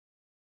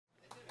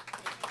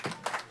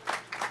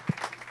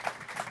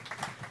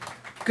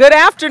Good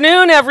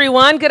afternoon,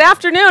 everyone. Good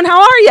afternoon.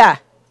 How are you?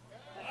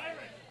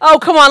 Oh,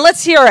 come on.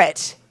 Let's hear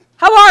it.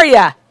 How are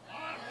you?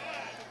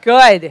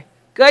 Good.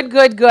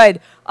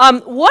 Good.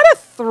 What a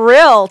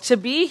thrill to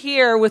be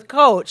here with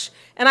Coach.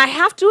 And I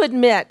have to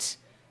admit,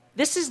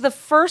 this is the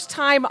first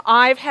time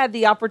I've had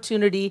the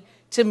opportunity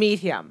to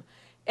meet him.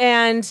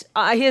 And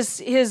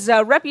his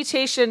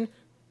reputation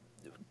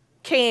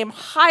came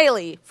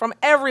highly from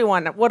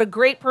everyone. What a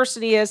great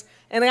person he is.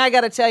 And I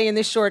got to tell you, in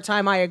this short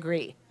time, I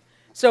agree.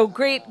 So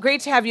great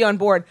to have you on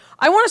board.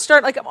 I want to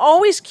start, I'm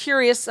always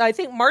curious. I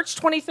think March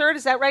 23rd,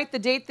 is that right? The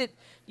date that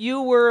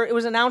it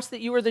was announced that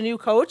you were the new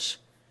coach?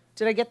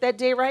 Did I get that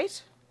day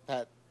right?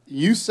 Pat,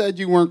 you said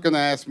you weren't going to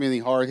ask me any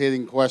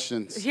hard-hitting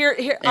questions.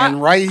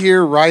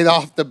 Right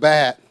off the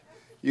bat,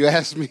 you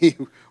asked me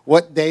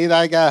what date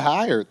I got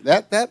hired.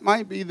 That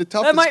might be the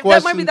toughest question.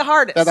 That might be the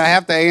hardest. That I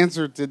have to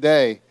answer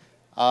today.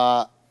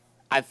 I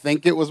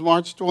think it was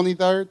March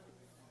 23rd.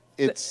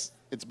 It's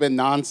been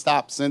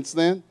nonstop since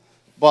then.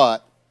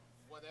 But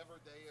whatever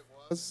day it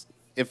was,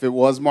 if it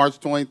was March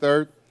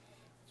 23rd,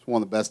 it's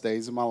one of the best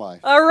days of my life.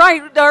 All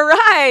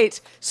right.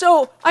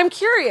 So I'm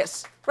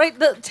curious, right?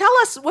 Tell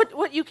us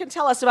what you can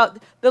tell us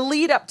about the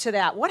lead up to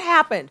that. What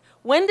happened?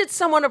 When did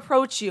someone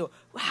approach you?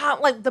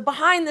 How, the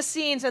behind the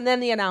scenes and then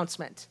the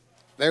announcement.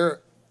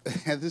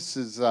 This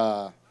is,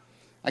 I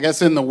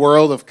guess, in the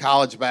world of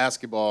college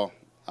basketball,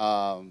 there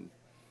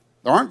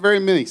aren't very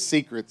many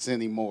secrets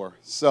anymore.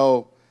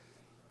 So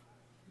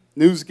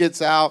news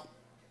gets out.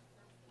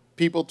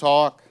 People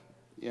talk.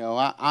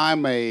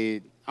 I'm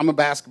a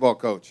basketball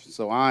coach,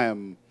 so I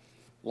am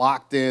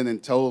locked in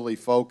and totally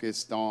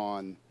focused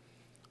on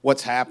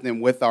what's happening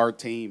with our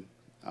team.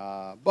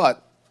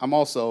 But I'm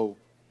a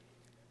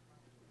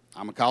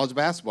college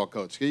basketball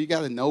coach. You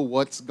got to know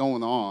what's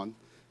going on.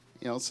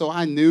 So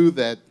I knew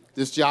that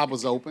this job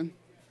was open.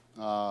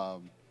 I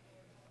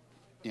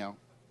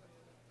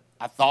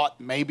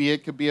thought maybe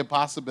it could be a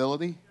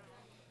possibility.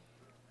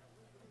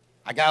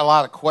 I got a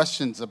lot of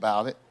questions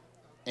about it.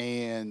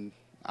 And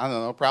I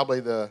don't know, probably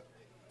the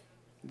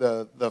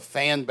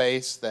fan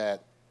base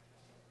that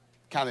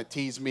kind of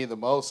teased me the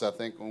most, I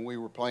think, when we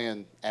were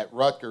playing at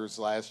Rutgers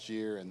last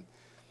year, and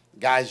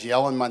guys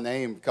yelling my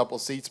name a couple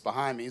seats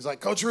behind me. He's like,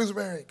 Coach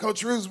Shrewsberry,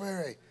 Coach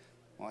Shrewsberry.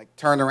 I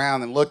turn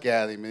around and look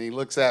at him, and he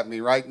looks at me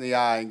right in the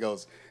eye and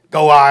goes,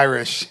 "Go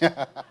Irish."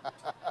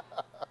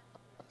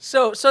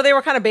 So they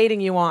were kind of baiting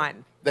you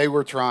on. They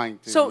were trying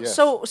to. Yes.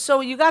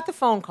 So you got the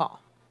phone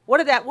call.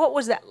 What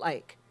was that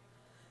like?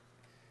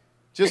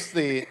 Just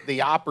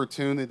the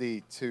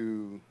opportunity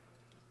to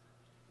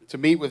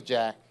meet with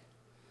Jack,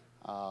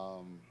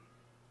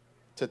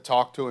 to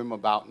talk to him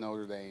about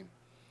Notre Dame.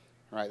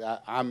 Right,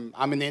 I'm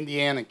an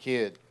Indiana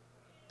kid,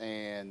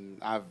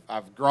 and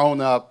I've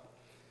grown up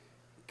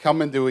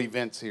coming to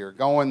events here,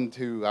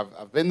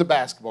 I've been to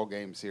basketball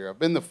games here, I've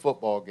been to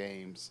football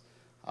games.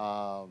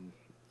 I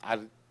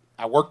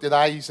worked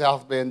at IU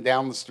South Bend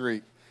down the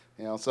street,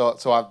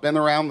 so I've been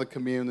around the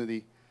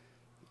community,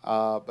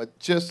 but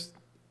just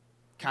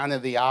kind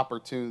of the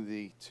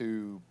opportunity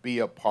to be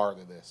a part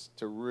of this,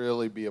 to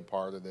really be a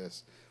part of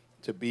this,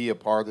 to be a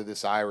part of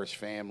this Irish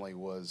family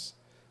was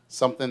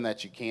something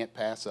that you can't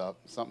pass up,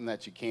 something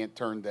that you can't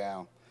turn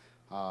down.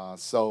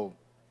 So,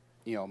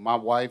 my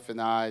wife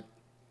and I,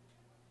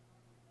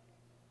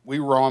 we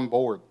were on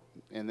board,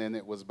 and then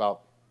it was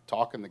about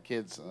talking to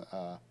kids,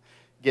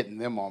 getting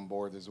them on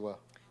board as well.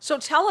 So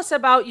tell us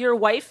about your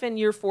wife and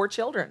your 4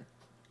 children.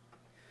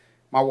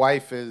 My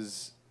wife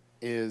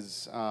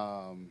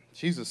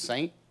she's a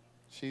saint.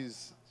 She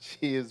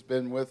has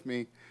been with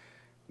me.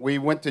 We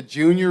went to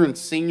junior and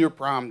senior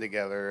prom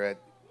together at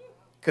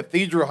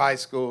Cathedral High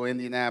School,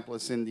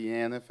 Indianapolis,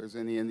 Indiana. If there's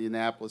any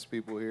Indianapolis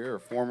people here or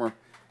former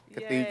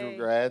Cathedral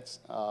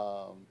grads.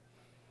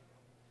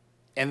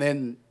 And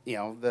then,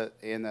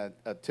 in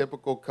a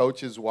typical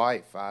coach's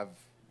wife, I've,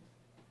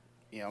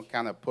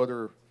 kind of put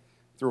her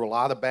through a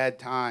lot of bad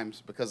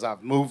times because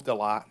I've moved a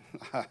lot.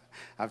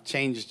 I've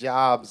changed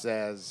jobs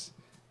as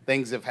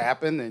things have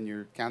happened, and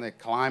you're kind of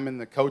climbing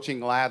the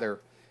coaching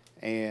ladder.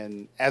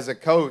 And as a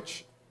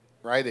coach,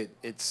 right,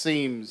 it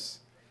seems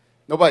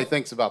nobody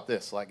thinks about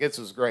this. Like, this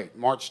was great.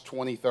 March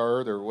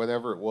 23rd or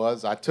whatever it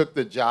was, I took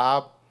the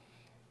job,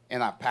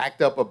 and I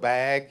packed up a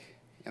bag,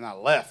 and I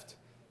left.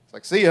 It's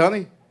like, see you,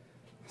 honey.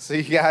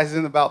 See you guys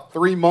in about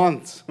 3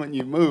 months when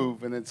you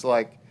move. And it's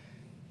like,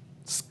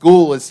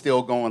 school is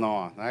still going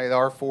on. Right?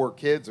 Our 4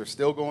 kids are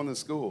still going to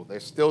school. They're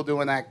still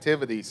doing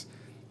activities.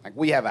 Like,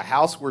 we have a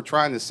house we're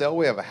trying to sell.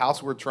 We have a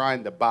house we're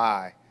trying to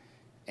buy.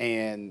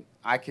 And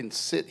I can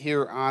sit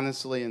here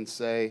honestly and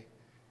say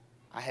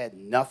I had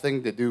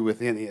nothing to do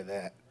with any of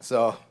that.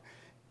 So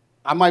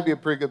I might be a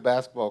pretty good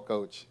basketball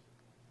coach.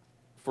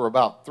 For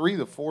about 3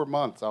 to 4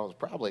 months, I was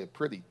probably a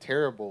pretty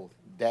terrible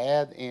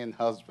dad and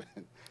husband.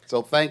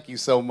 So thank you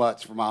so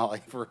much,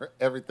 Molly, for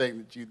everything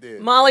that you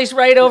did. Molly's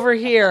right over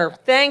here.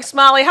 Thanks,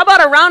 Molly. How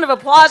about a round of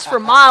applause for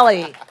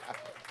Molly?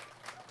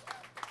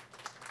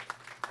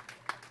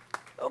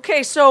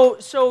 Okay,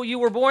 so you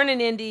were born in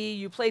Indy,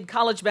 you played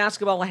college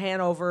basketball at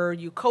Hanover,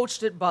 you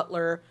coached at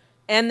Butler,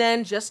 and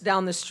then just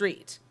down the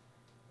street.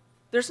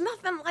 there's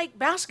nothing like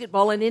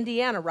basketball in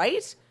Indiana,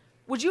 right?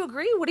 Would you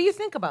agree? What do you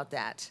think about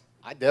that?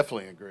 I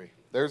definitely agree.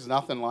 There's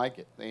nothing like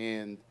it,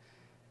 and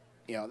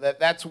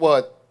that's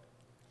what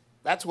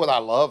I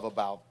love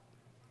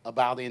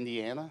about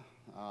Indiana.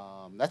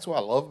 That's what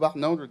I love about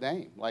Notre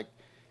Dame. Like,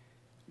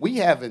 we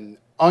have an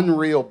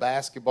unreal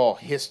basketball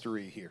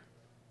history here.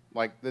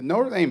 Like, the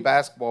Notre Dame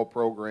basketball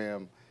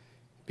program,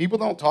 people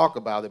don't talk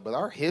about it, but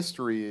our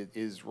history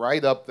is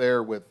right up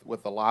there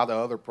with a lot of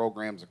other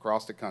programs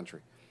across the country.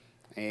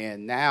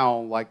 And now,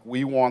 like,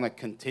 we want to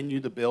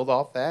continue to build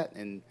off that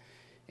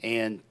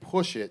and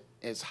push it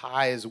as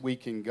high as we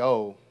can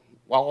go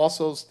while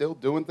also still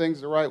doing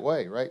things the right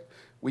way, right?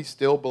 We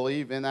still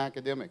believe in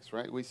academics,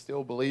 right? We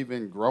still believe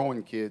in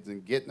growing kids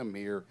and getting them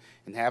here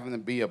and having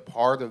them be a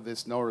part of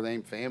this Notre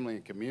Dame family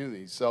and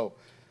community. So,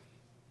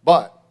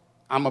 but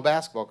I'm a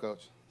basketball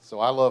coach, so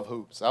I love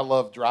hoops. I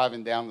love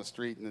driving down the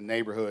street in the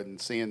neighborhood and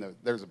seeing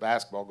there's a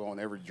basketball going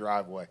every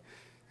driveway,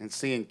 and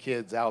seeing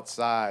kids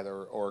outside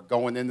or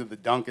going into the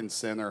Duncan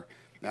Center,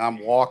 and I'm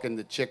walking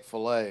to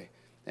Chick-fil-A,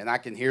 and I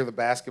can hear the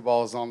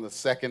basketballs on the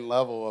second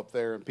level up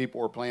there, and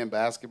people were playing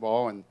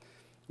basketball. And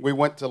we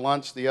went to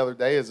lunch the other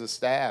day as a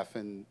staff,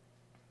 and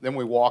then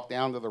we walked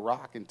down to the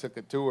Rock and took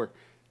a tour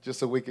just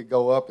so we could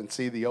go up and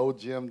see the old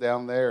gym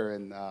down there.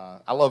 And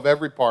I love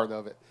every part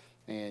of it,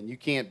 and you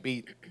can't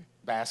beat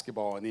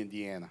basketball in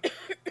Indiana.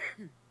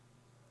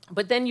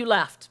 But then you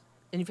left,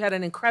 and you've had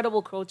an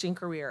incredible coaching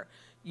career.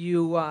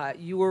 You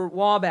were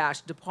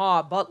Wabash,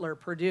 DePaul, Butler,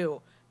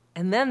 Purdue,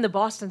 and then the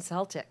Boston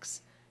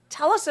Celtics.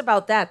 Tell us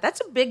about that.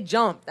 That's a big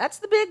jump. That's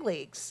the big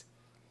leagues.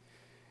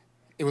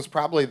 It was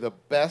probably the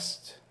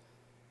best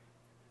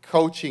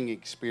coaching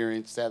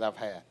experience that I've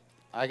had.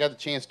 I got a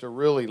chance to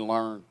really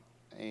learn,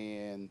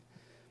 and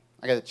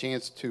I got a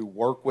chance to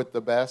work with the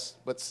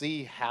best, but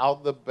see how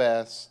the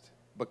best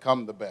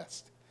become the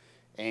best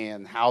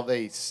and how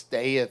they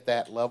stay at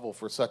that level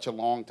for such a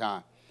long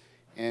time.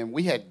 And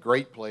we had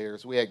great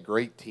players. We had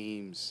great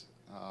teams.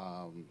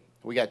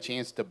 We got a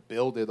chance to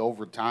build it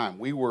over time.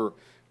 We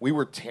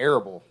were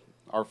terrible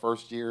our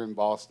first year in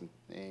Boston,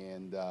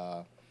 and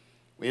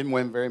we didn't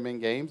win very many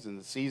games. In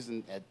the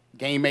season, at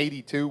game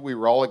 82, we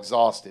were all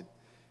exhausted,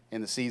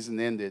 and the season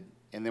ended.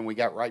 And then we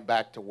got right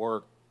back to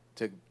work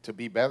to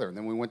be better. And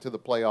then we went to the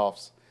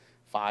playoffs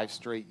 5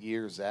 straight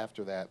years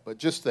after that. But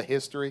just the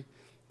history,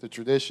 the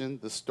tradition,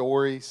 the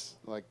stories,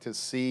 like to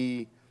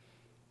see,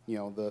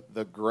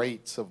 the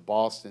greats of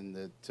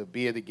Boston, to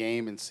be at a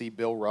game and see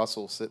Bill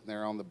Russell sitting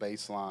there on the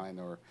baseline,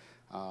 or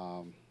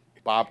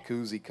Bob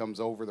Cousy comes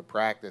over to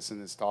practice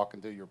and is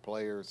talking to your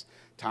players,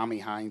 Tommy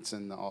Heinz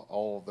and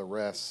all of the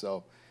rest.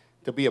 So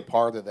to be a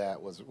part of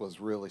that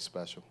was really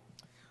special.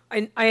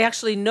 I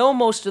actually know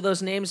most of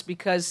those names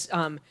because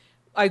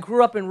I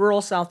grew up in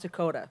rural South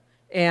Dakota,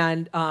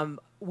 and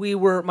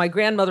my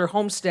grandmother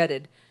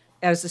homesteaded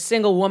as a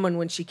single woman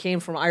when she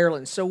came from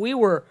Ireland. So we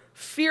were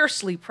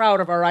fiercely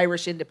proud of our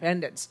Irish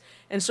independence.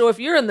 And so if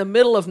you're in the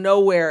middle of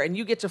nowhere and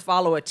you get to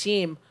follow a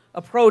team,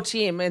 a pro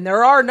team, and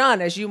there are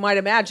none, as you might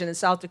imagine, in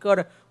South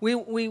Dakota,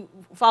 we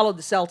followed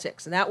the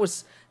Celtics, and that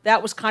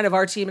was kind of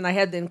our team. And I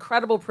had the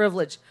incredible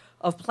privilege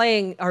of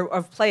playing.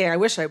 I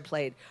wish I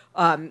played.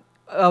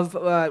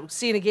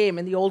 Seeing a game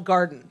in the Old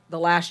Garden the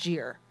last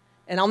year,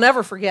 and I'll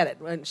never forget it.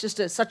 It's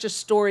just such a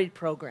storied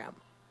program.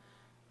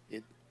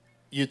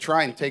 You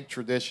try and take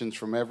traditions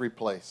from every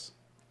place,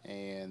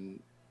 and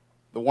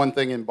the one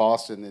thing in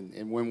Boston,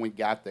 and when we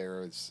got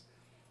there, is,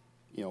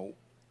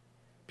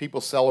 people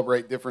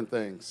celebrate different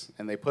things,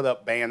 and they put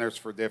up banners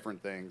for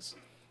different things.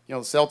 The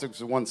Celtics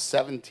have won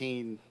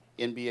 17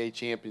 NBA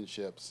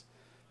championships,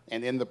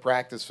 and in the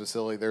practice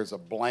facility, there's a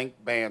blank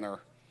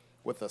banner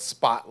with a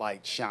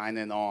spotlight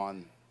shining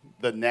on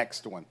the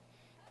next one.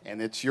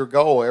 And it's your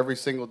goal every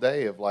single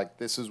day of, like,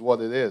 this is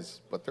what it is.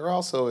 But there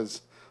also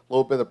is a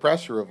little bit of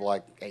pressure of,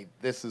 like, hey,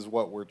 this is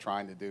what we're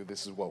trying to do.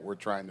 This is what we're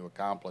trying to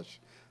accomplish.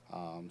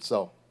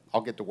 So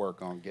I'll get to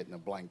work on getting a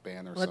blank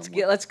banner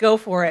somewhere. Let's go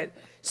for it.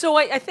 So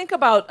I think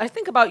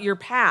about your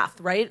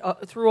path, right,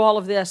 through all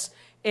of this.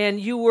 And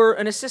you were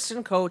an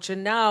assistant coach,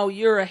 and now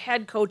you're a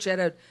head coach at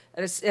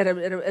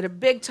a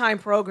big time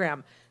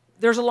program.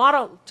 There's a lot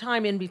of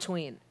time in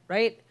between,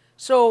 right?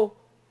 So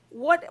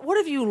what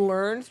have you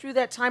learned through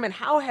that time, and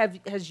how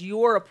has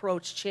your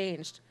approach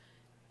changed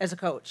as a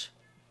coach?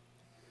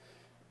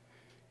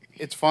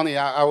 It's funny.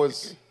 I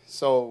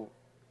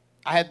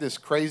had this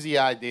crazy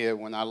idea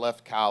when I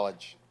left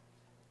college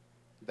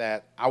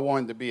that I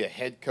wanted to be a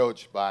head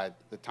coach by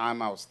the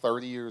time I was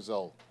 30 years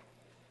old.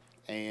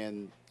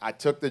 And I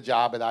took the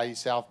job at IE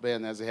South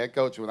Bend as a head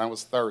coach when I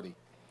was 30.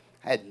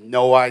 I had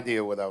no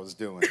idea what I was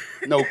doing,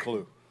 no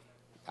clue.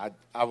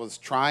 I was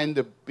trying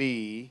to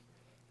be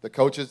the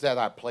coaches that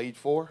I played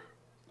for.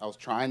 I was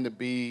trying to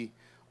be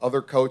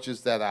other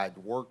coaches that I'd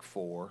worked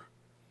for,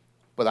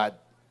 but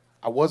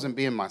I wasn't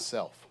being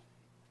myself.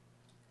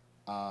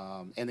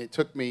 And it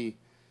took me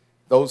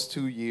those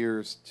 2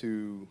 years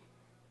to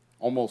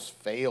almost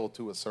fail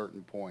to a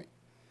certain point,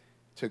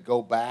 to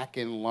go back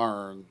and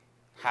learn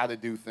how to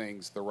do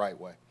things the right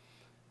way.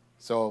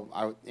 So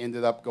I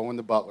ended up going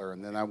to Butler,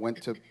 and then I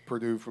went to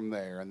Purdue from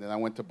there, and then I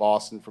went to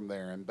Boston from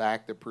there, and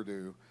back to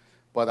Purdue.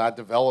 But I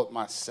developed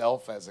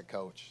myself as a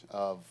coach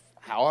of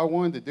how I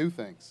wanted to do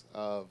things,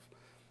 of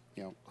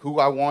who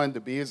I wanted to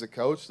be as a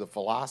coach, the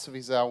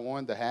philosophies that I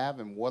wanted to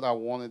have, and what I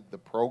wanted the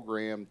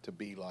program to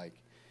be like.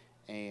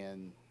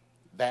 And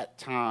that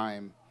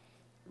time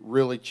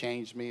really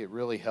changed me. It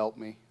really helped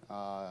me.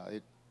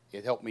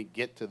 It helped me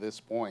get to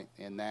this point,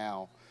 and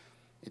now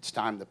it's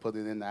time to put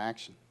it into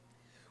action.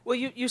 Well,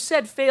 you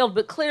said failed,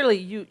 but clearly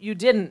you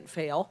didn't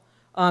fail.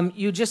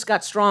 You just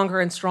got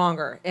stronger and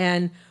stronger.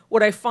 And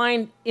what I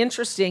find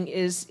interesting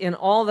is in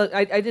all the,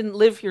 I didn't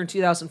live here in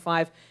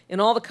 2005,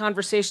 in all the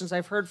conversations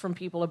I've heard from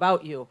people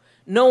about you,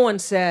 no one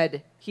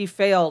said he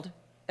failed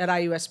at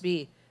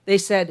IUSB. They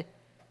said,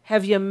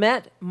 have you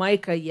met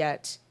Micah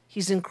yet?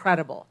 He's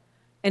incredible.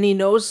 And he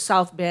knows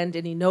South Bend,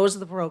 and he knows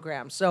the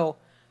program. So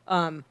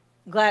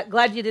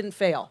glad you didn't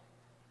fail.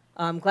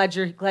 Glad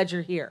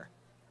you're here.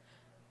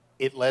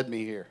 It led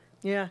me here.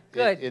 Yeah,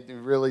 good. It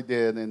really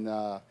did.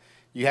 And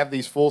you have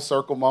these full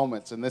circle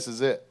moments, and this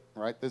is it,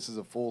 right? This is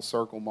a full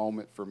circle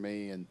moment for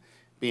me, and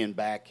being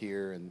back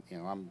here, and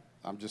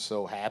I'm just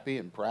so happy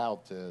and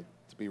proud to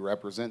be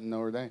representing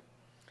Notre Dame.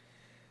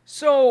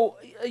 So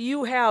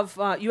you have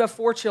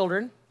 4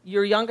 children.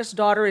 Your youngest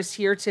daughter is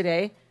here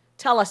today.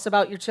 Tell us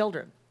about your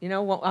children.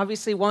 Well,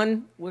 obviously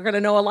one we're going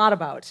to know a lot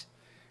about.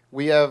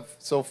 We have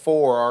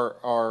 4.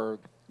 Our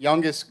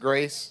youngest,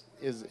 Grace,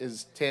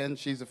 is 10.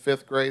 She's a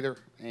 5th grader,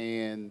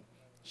 and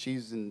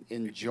she's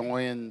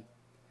enjoying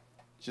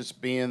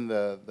just being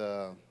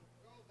the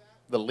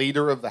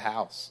leader of the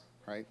house,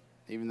 right?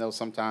 Even though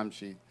sometimes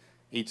she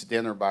eats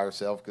dinner by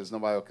herself because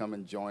nobody will come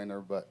and join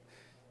her, but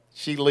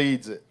she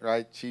leads it,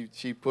 right?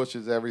 She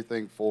pushes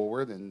everything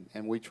forward,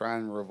 and we try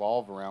and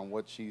revolve around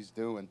what she's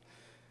doing.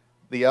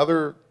 We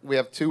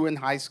have 2 in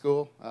high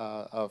school,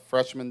 a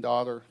freshman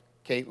daughter,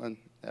 Caitlin,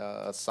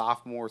 a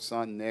sophomore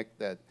son, Nick,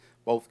 that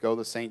both go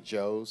to St.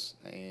 Joe's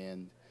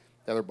and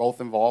that are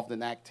both involved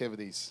in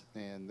activities.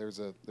 And there's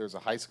a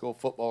high school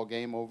football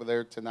game over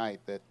there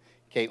tonight that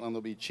Caitlin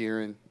will be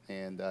cheering,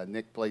 and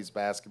Nick plays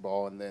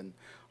basketball. And then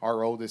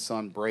our oldest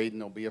son, Braden,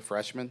 will be a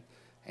freshman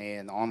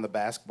and on the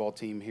basketball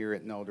team here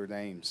at Notre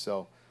Dame.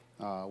 So,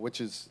 which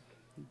has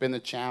been a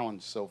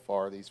challenge so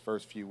far these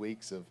first few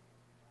weeks of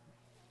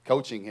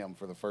coaching him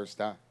for the first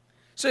time.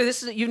 So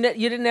this is you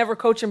didn't ever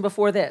coach him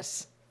before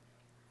this?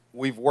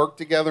 We've worked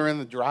together in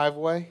the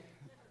driveway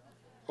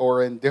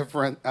or in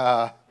different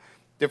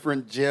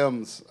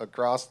gyms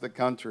across the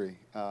country,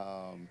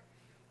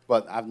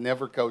 but I've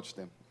never coached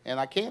him. And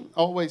I can't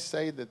always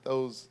say that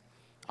those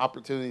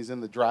opportunities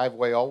in the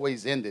driveway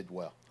always ended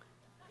well.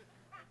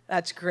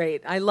 That's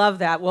great. I love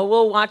that. Well,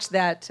 we'll watch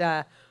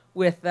that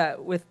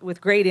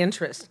with great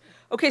interest.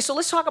 Okay, so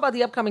let's talk about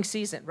the upcoming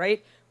season,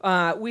 right?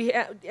 We've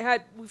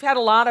had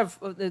a lot of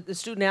the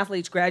student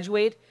athletes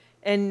graduate,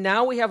 and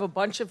now we have a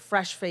bunch of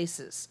fresh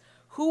faces.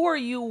 Who are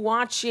you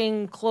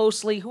watching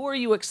closely? Who are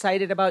you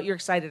excited about? You're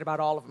excited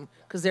about all of them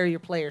because they're your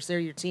players, they're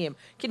your team.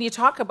 Can you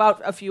talk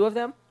about a few of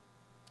them?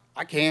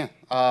 I can.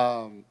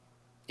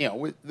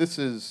 This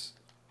is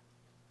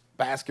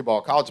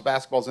basketball. College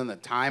basketball is in the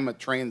time of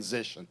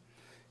transition,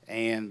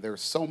 and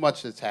there's so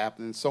much that's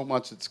happening, so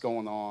much that's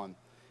going on.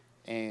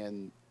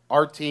 And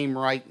our team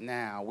right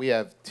now, we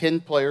have 10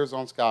 players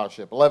on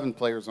scholarship, 11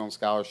 players on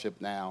scholarship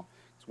now.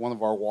 It's one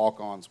of our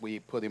walk-ons. We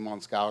put him on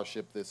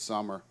scholarship this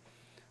summer.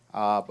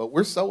 But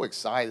we're so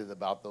excited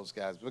about those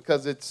guys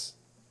because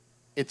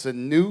it's a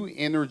new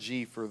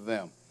energy for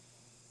them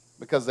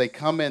because they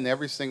come in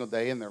every single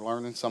day and they're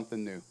learning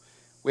something new.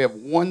 We have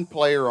one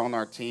player on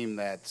our team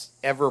that's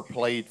ever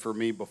played for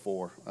me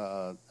before,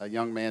 a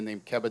young man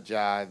named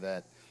Kebajai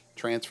that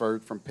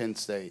transferred from Penn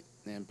State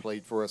and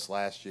played for us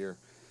last year.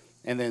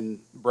 And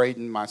then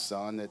Braden, my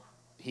son, that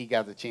he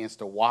got the chance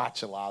to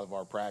watch a lot of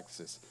our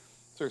practices.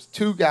 So there's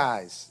 2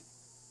 guys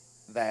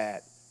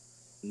that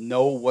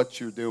know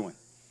what you're doing.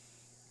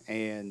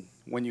 And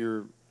when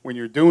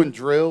you're doing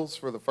drills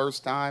for the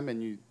first time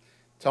and you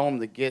tell them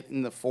to get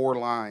in the 4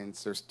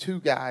 lines, there's 2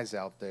 guys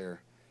out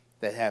there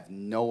that have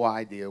no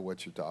idea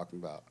what you're talking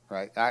about,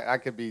 right? I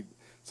could be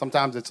 –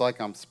 sometimes it's like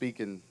I'm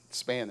speaking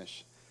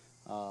Spanish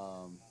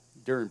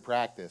during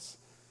practice.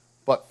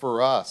 But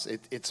for us,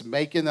 it's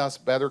making us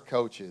better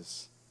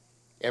coaches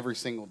every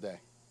single day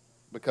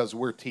because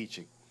we're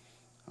teaching.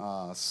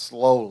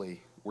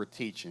 Slowly, we're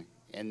teaching.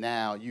 And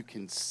now you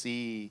can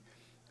see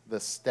the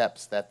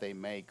steps that they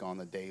make on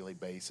a daily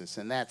basis,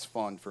 and that's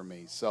fun for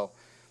me. So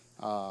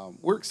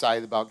we're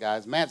excited about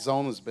guys. Matt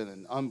Zone has been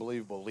an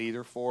unbelievable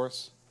leader for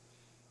us.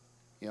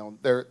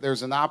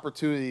 There's an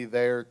opportunity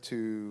there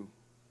to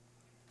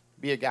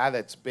be a guy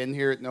that's been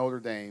here at Notre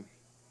Dame,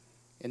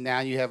 and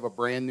now you have a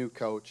brand new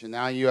coach, and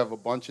now you have a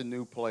bunch of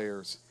new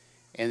players,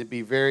 and it'd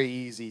be very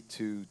easy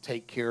to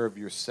take care of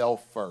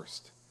yourself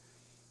first,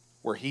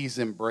 where he's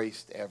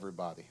embraced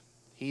everybody.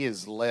 He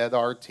has led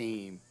our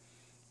team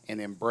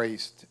and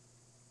embraced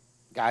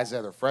guys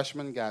that are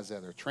freshmen, guys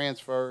that are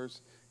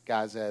transfers,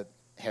 guys that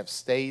have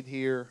stayed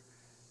here,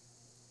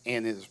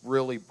 and has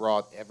really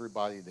brought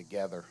everybody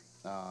together.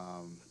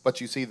 But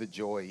you see the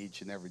joy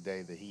each and every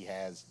day that he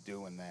has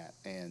doing that,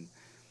 and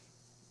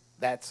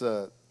that's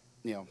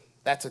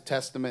that's a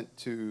testament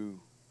to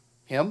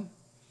him.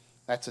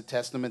 That's a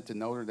testament to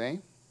Notre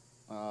Dame,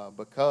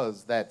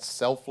 because that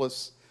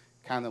selfless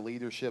kind of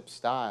leadership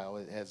style,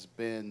 it has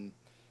been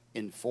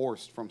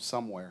enforced from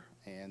somewhere,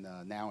 and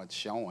now it's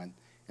showing,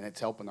 and it's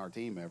helping our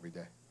team every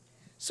day.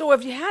 So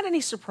have you had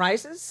any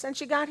surprises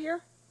since you got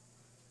here?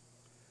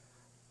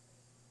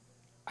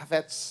 I've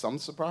had some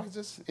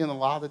surprises in a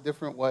lot of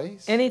different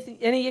ways.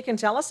 Any you can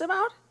tell us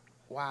about?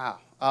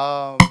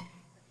 Wow.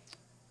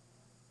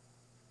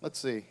 Let's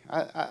see.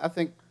 I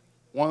think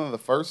one of the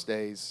first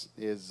days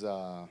is,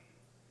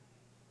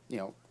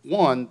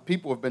 one,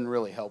 people have been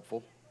really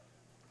helpful,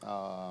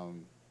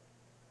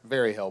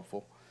 very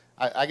helpful.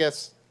 I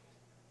guess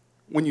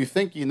when you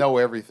think you know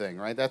everything,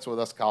 right, that's what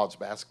us college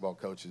basketball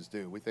coaches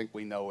do. We think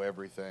we know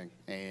everything.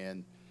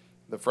 And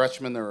the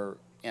freshmen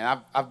and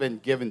I've been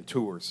given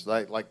tours,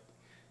 like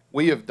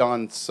we have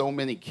done so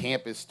many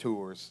campus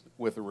tours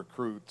with the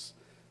recruits.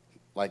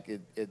 Like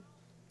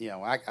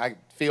I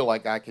feel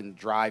like I can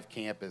drive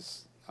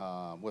campus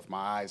with my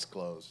eyes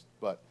closed.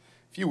 But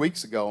a few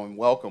weeks ago in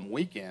welcome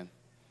weekend,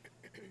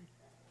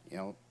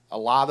 a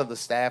lot of the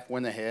staff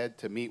went ahead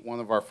to meet one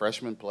of our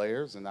freshman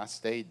players, and I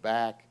stayed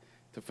back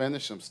to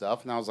finish some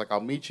stuff. And I was like, I'll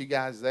meet you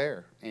guys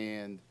there.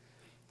 And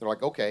they're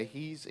like, okay,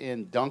 he's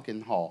in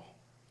Duncan Hall.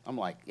 I'm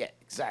like, yeah,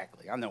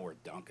 exactly. I know where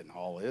Duncan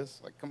Hall is.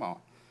 Like, come on.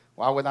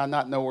 Why would I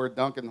not know where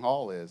Duncan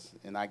Hall is?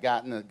 And I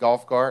got in a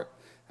golf cart.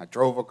 I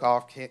drove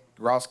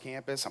across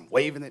campus. I'm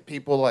waving at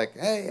people like,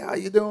 hey, how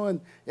you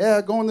doing?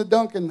 Yeah, going to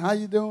Duncan. How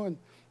you doing?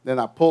 Then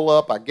I pull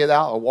up. I get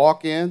out. I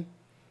walk in.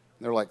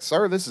 They're like,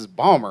 sir, this is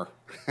Balmer.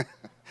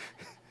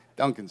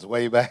 Duncan's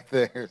way back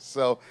there.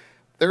 So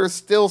there's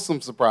still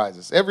some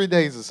surprises. Every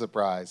day is a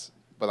surprise,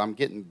 but I'm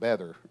getting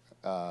better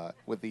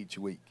with each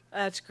week.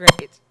 That's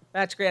great.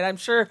 That's great. I'm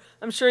sure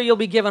you'll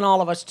be giving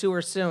all of us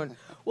tours soon.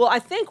 Well, I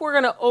think we're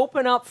going to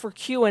open up for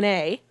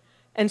Q&A.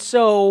 And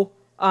so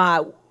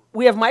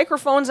we have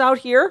microphones out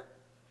here.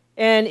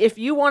 And if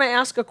you want to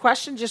ask a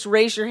question, just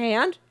raise your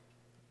hand.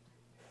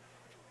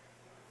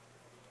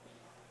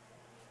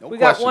 We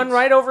got one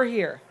right over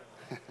here.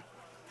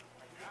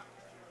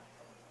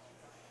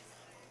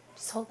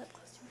 Just hold that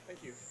close to me.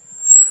 Thank you.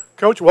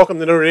 Coach, welcome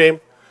to Notre Dame.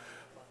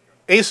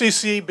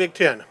 ACC, Big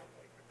Ten.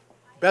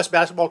 Best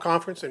basketball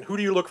conference, and who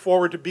do you look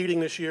forward to beating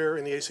this year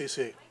in the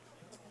ACC?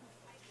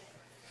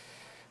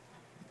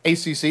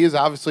 ACC is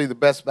obviously the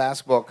best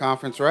basketball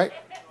conference, right?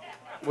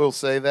 We'll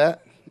say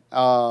that.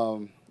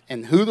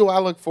 And who do I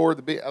look forward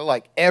to beating?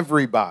 Like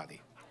everybody.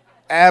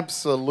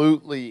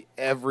 Absolutely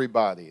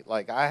everybody.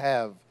 Like I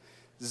have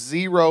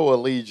zero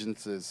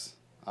allegiances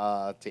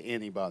to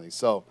anybody.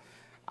 So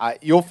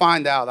you'll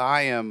find out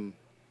I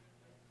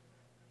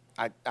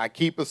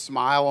keep a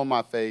smile on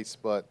my face,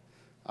 but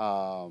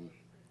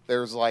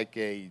there's like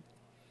a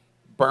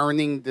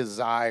burning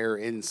desire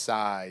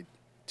inside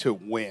to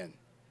win.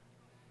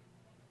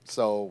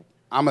 So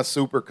I'm a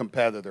super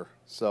competitor.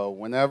 So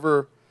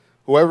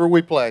whoever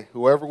we play,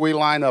 whoever we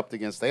line up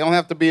against, they don't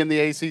have to be in the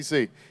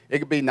ACC. It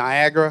could be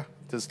Niagara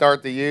to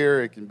start the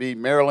year. It can be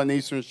Maryland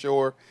Eastern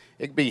Shore.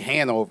 It could be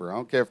Hanover. I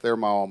don't care if they're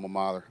my alma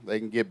mater. They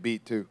can get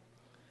beat too.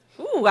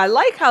 Ooh, I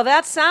like how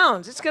that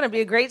sounds. It's going to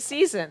be a great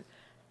season.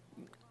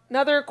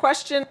 Another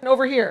question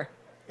over here.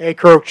 Hey,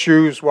 Coach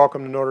Shoes,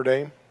 welcome to Notre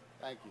Dame.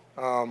 Thank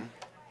you.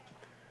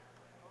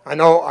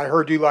 I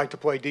heard you like to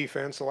play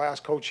defense. The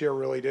last coach here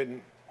really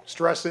didn't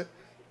stress it.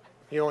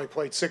 He only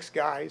played 6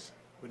 guys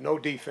with no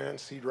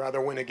defense. He'd rather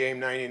win a game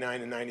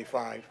 99 than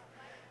 95.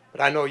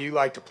 But I know you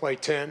like to play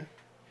 10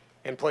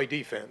 and play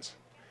defense.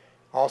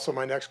 Also,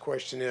 my next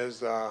question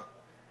is,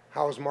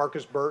 how is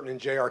Marcus Burton and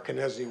J.R.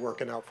 Knesny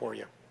working out for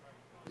you?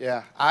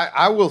 Yeah,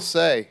 I will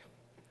say,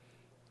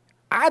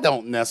 I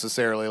don't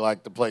necessarily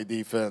like to play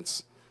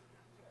defense.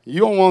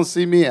 You don't want to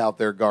see me out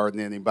there guarding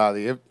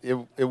anybody.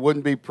 It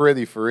wouldn't be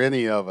pretty for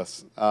any of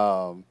us.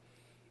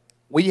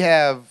 We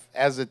have,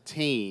 as a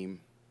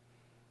team,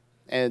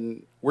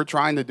 and we're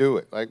trying to do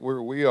it. Like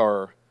we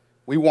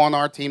want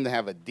our team to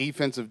have a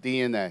defensive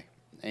DNA.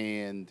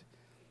 And,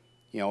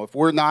 if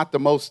we're not the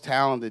most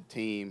talented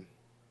team,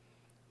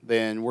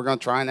 then we're going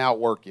to try and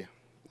outwork you.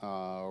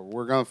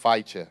 We're going to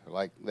fight you.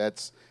 Like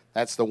that's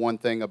the one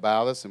thing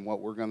about us and what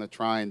we're going to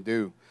try and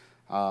do.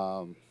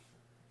 I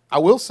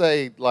will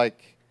say,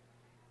 like,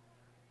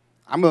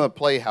 I'm going to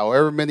play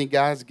however many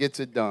guys gets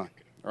it done,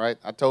 right?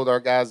 I told our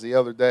guys the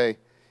other day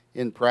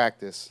in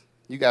practice,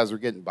 you guys are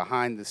getting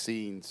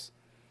behind-the-scenes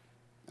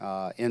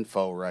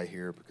info right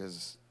here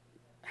because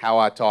how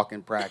I talk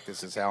in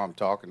practice is how I'm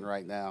talking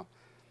right now.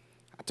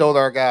 I told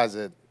our guys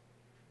that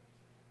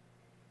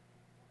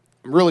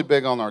I'm really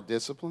big on our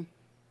discipline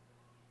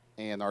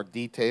and our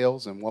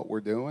details and what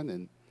we're doing.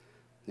 And,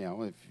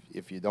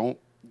 if you don't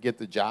get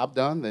the job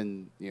done,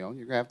 then, you're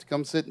going to have to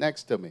come sit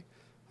next to me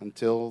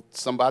until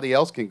somebody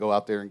else can go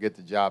out there and get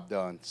the job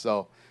done.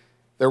 So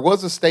there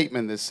was a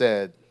statement that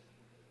said,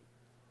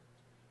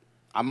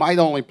 I might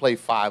only play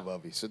 5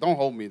 of you, so don't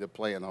hold me to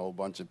playing a whole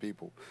bunch of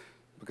people.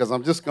 because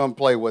I'm just going to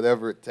play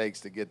whatever it takes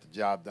to get the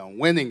job done.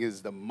 Winning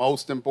is the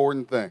most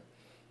important thing,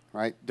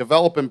 right?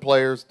 Developing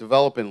players,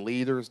 developing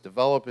leaders,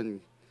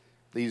 developing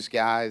these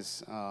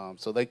guys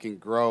so they can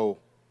grow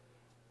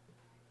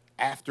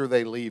after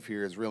they leave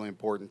here is really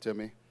important to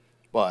me.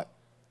 But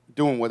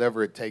doing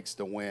whatever it takes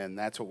to win,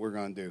 that's what we're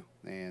going to do.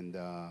 And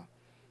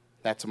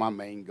that's my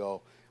main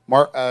goal.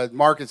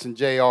 Marcus and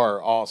JR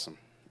are awesome.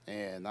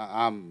 And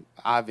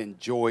I've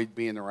enjoyed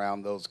being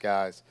around those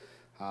guys.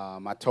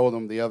 I told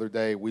them the other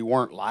day we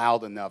weren't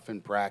loud enough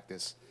in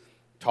practice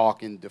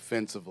talking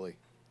defensively.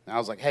 And I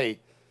was like, hey,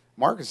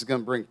 Marcus is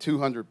going to bring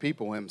 200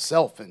 people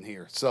himself in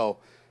here. So,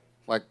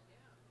 like,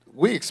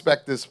 we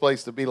expect this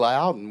place to be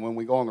loud, and when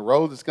we go on the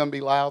road, it's going to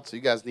be loud. So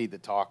you guys need to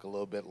talk a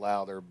little bit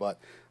louder. But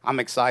I'm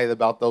excited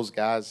about those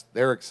guys.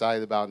 They're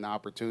excited about an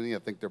opportunity. I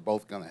think they're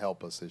both going to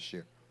help us this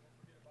year.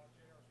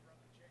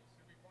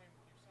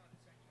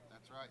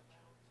 That's right.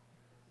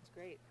 That's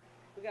great.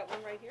 We got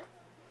one right here.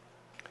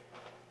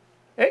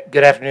 Hey,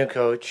 good afternoon,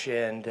 Coach,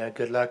 and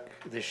good luck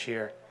this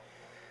year.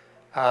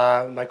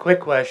 My quick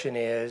question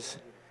is,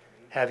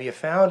 have you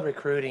found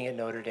recruiting at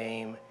Notre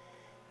Dame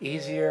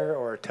easier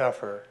or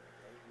tougher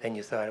than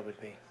you thought it would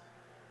be?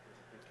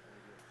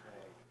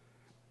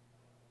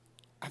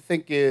 I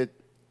think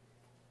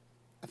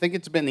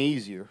it's been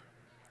easier,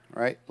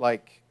 right?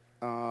 Like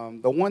the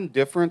one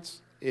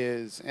difference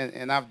is,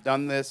 and I've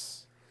done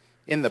this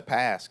in the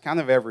past, kind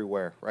of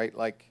everywhere, right?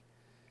 Like,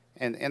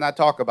 and I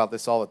talk about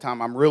this all the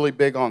time. I'm really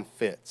big on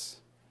fits.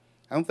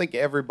 I don't think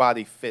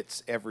everybody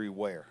fits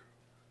everywhere,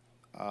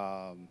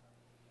 but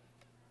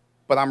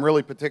I'm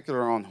really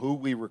particular on who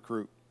we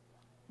recruit,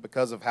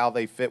 because of how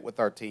they fit with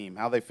our team,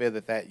 how they fit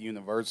at that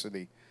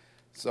university.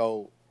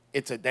 So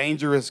it's a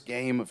dangerous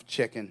game of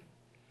chicken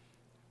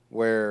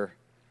where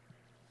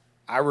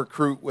I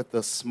recruit with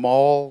the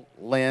small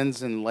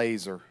lens and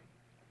laser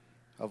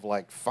of,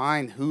 like,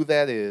 find who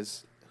that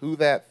is, who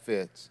that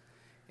fits,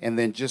 and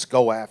then just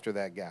go after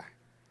that guy,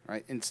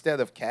 right? Instead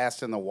of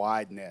casting a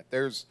wide net.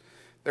 There's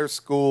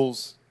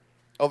schools,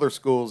 other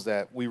schools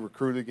that we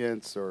recruit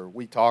against or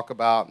we talk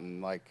about,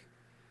 and, like,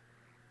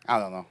 I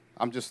don't know.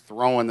 I'm just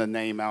throwing the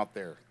name out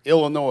there.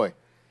 Illinois.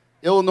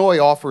 Illinois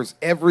offers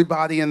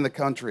everybody in the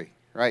country,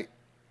 right?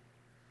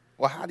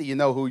 Well, how do you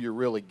know who you're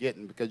really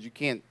getting? Because you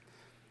can't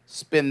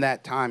spend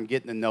that time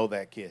getting to know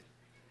that kid.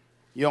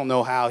 You don't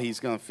know how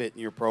he's going to fit in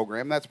your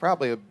program. That's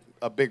probably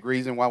a big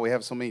reason why we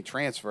have so many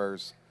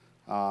transfers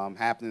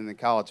happening in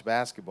college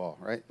basketball,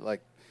 right?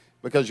 Like,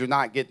 because you're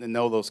not getting to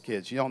know those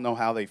kids. You don't know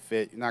how they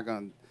fit. You're not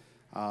going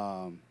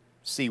to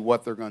see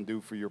what they're going to do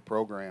for your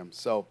program.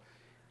 So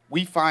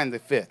we find the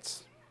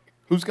fits.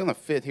 Who's going to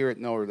fit here at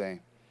Notre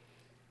Dame?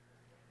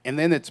 And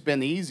then it's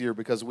been easier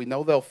because we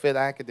know they'll fit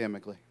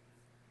academically.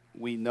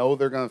 We know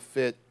they're going to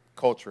fit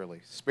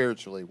culturally,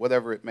 spiritually,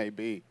 whatever it may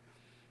be.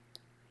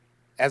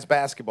 As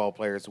basketball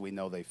players, we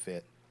know they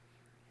fit.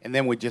 And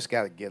then we just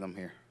got to get them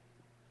here.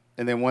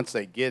 And then once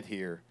they get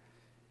here,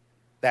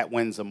 that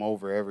wins them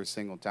over every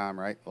single time,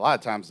 right? A lot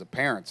of times the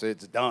parents,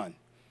 it's done.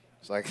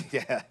 It's like,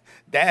 yeah,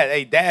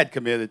 dad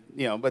committed,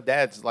 but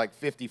dad's like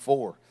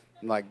 54.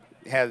 Like,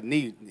 had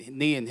knee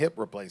and hip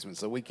replacement,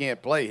 so we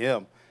can't play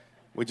him.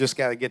 We just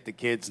got to get the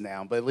kids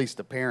now, but at least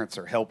the parents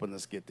are helping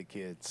us get the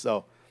kids.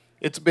 So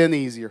it's been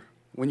easier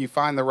when you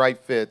find the right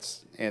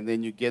fits, and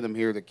then you get them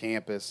here to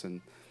campus. And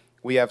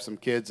we have some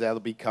kids that'll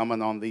be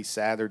coming on these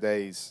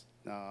Saturdays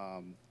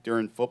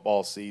during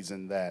football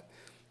season that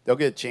they'll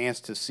get a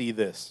chance to see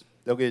this.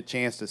 They'll get a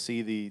chance to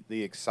see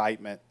the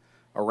excitement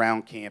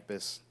around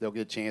campus. They'll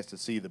get a chance to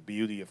see the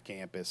beauty of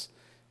campus,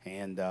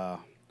 and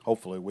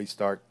hopefully we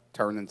start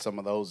turning some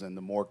of those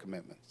into more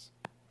commitments.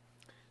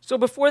 So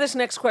before this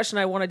next question,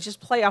 I want to just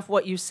play off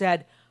what you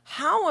said.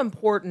 How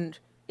important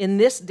in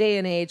this day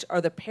and age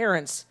are the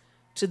parents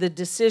to the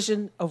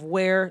decision of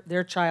where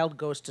their child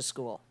goes to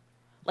school?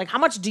 Like, how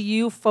much do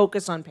you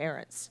focus on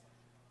parents?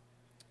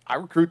 I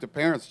recruit the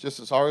parents just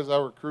as hard as I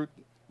recruit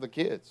the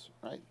kids,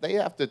 right? They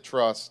have to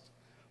trust,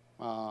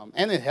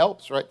 and it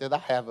helps, right, that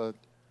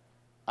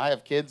I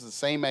have kids the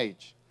same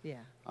age. Yeah.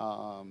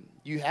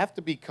 You have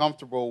to be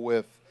comfortable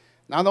with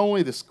not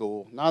only the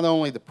school, not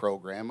only the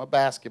program, a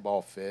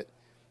basketball fit.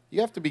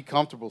 You have to be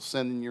comfortable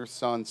sending your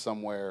son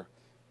somewhere,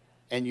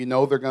 and you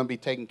know they're going to be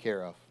taken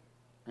care of.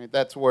 Right?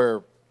 That's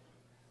where,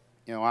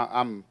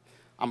 I'm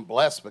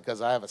blessed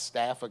because I have a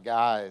staff of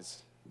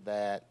guys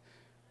that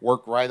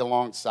work right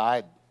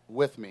alongside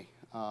with me,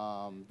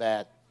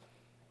 that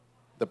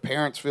the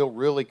parents feel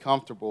really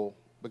comfortable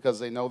because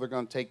they know they're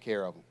going to take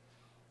care of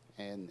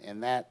them.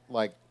 And that,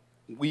 like,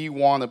 we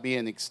want to be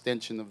an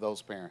extension of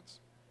those parents.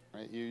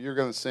 Right? You're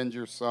going to send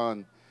your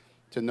son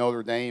to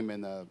Notre Dame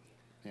in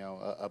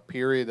a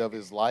period of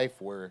his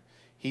life where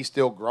he's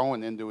still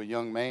growing into a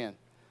young man.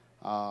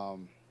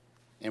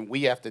 And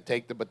we have to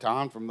take the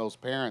baton from those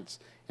parents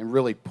and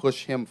really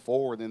push him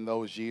forward in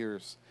those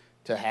years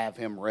to have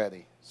him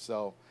ready.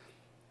 So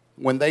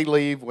when they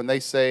leave, when they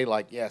say,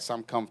 like, yes,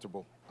 I'm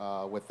comfortable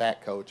with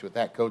that coach, with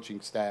that coaching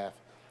staff,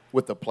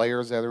 with the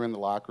players that are in the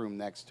locker room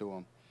next to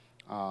him,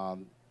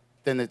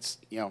 then it's,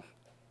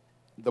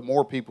 the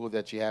more people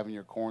that you have in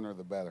your corner,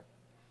 the better.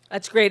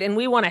 That's great, and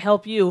we want to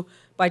help you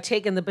by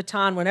taking the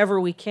baton whenever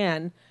we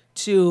can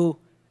to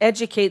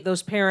educate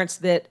those parents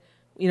that,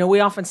 we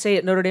often say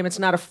at Notre Dame it's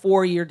not a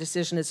 4-year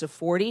decision, it's a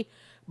 40.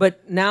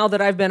 But now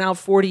that I've been out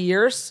 40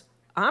 years,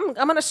 I'm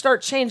going to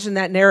start changing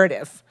that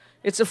narrative.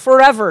 It's a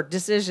forever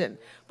decision.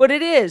 But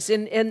it is,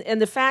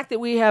 and the fact that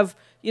we have,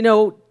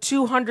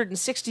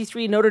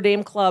 263 Notre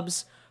Dame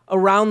clubs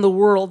around the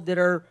world that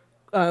are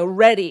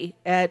ready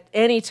at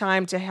any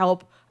time to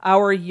help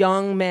our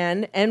young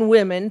men and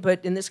women,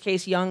 but in this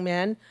case young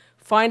men,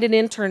 find an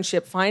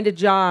internship, find a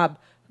job,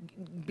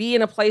 be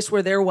in a place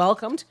where they're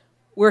welcomed.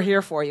 We're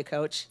here for you,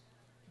 Coach.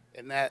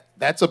 And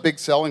that's a big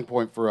selling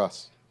point for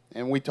us.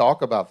 And we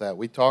talk about that.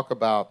 We talk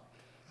about,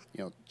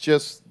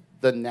 just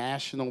the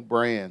national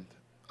brand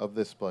of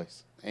this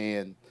place.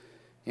 And,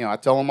 I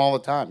tell them all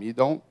the time, you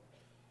don't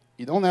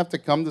have to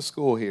come to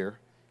school here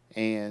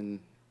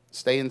and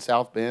stay in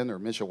South Bend or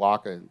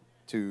Mishawaka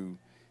to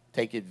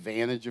take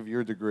advantage of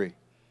your degree.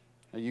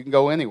 You can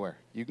go anywhere.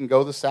 You can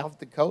go to South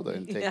Dakota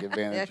and take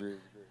advantage of your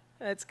degree.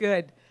 That's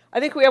good. I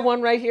think we have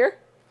one right here.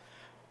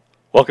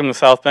 Welcome to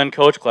South Bend,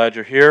 Coach. Glad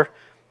you're here.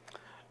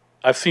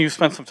 I've seen you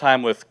spend some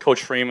time with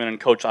Coach Freeman and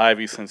Coach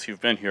Ivey since you've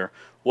been here.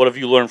 What have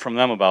you learned from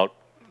them about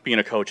being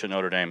a coach at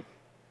Notre Dame?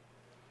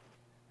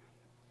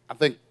 I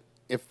think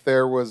if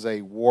there was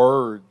a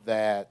word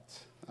that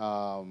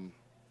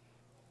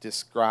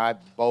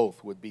described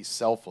both, would be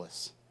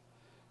selfless,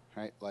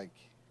 right? Like,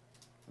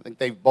 I think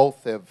they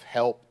both have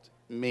helped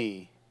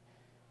me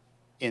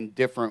in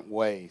different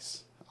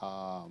ways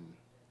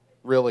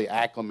really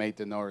acclimate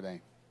to Notre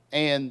Dame.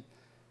 And,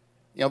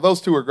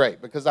 those two are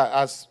great because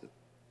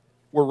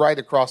we're right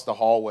across the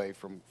hallway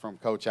from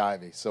Coach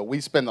Ivey. So we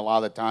spend a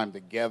lot of time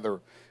together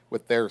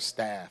with their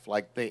staff.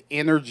 Like, the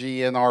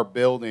energy in our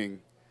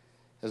building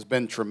has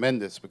been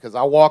tremendous because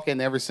I walk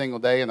in every single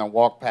day and I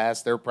walk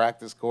past their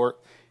practice court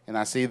and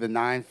I see the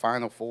 9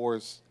 Final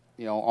Fours,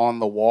 on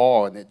the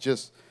wall, and it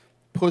just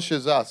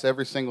pushes us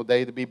every single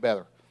day to be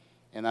better.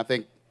 And I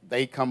think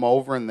they come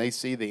over and they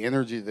see the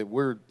energy that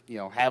we're,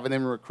 having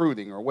in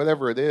recruiting or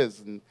whatever it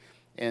is,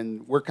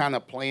 and we're kind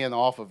of playing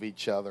off of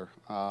each other.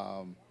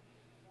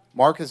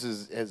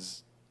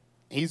 Marcus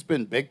he's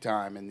been big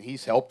time, and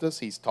he's helped us.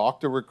 He's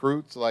talked to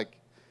recruits like,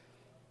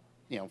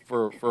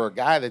 for a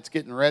guy that's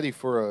getting ready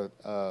for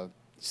a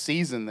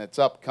season that's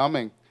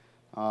upcoming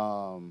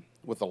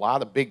with a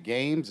lot of big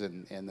games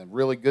and a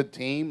really good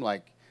team,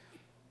 like,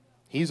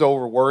 he's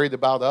over worried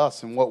about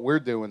us and what we're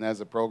doing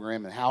as a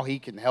program and how he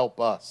can help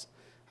us.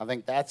 I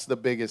think that's the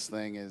biggest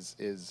thing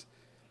is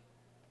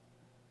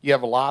you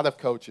have a lot of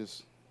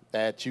coaches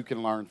that you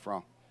can learn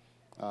from,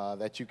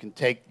 that you can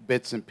take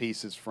bits and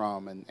pieces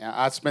from. And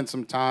I spent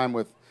some time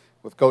with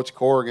Coach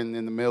Corrigan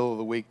in the middle of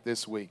the week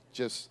this week,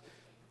 just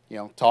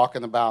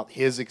talking about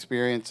his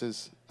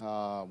experiences,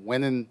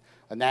 winning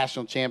a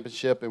national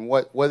championship, and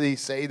what did he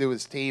say to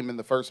his team in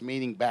the first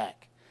meeting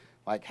back?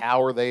 Like,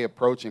 how are they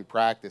approaching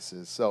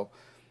practices? So,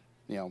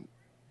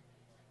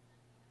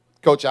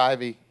 Coach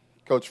Ivey,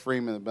 Coach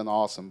Freeman have been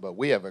awesome, but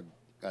we have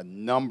a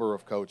number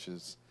of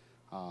coaches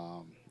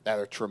that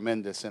are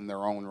tremendous in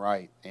their own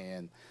right,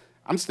 and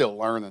I'm still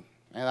learning.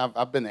 And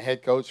I've been a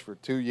head coach for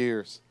 2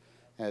 years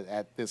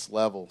at this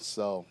level,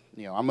 so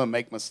I'm gonna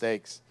make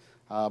mistakes.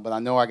 But I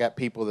know I got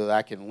people that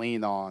I can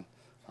lean on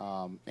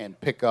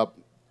and pick up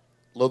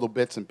little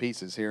bits and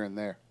pieces here and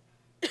there.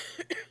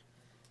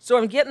 So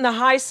I'm getting the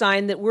high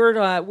sign that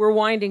we're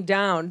winding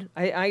down.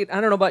 I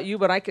don't know about you,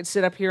 but I could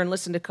sit up here and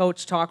listen to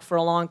Coach talk for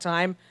a long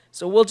time.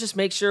 So we'll just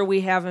make sure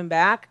we have him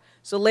back.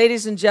 So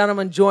ladies and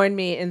gentlemen, join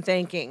me in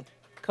thanking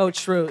Coach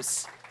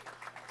Shrews.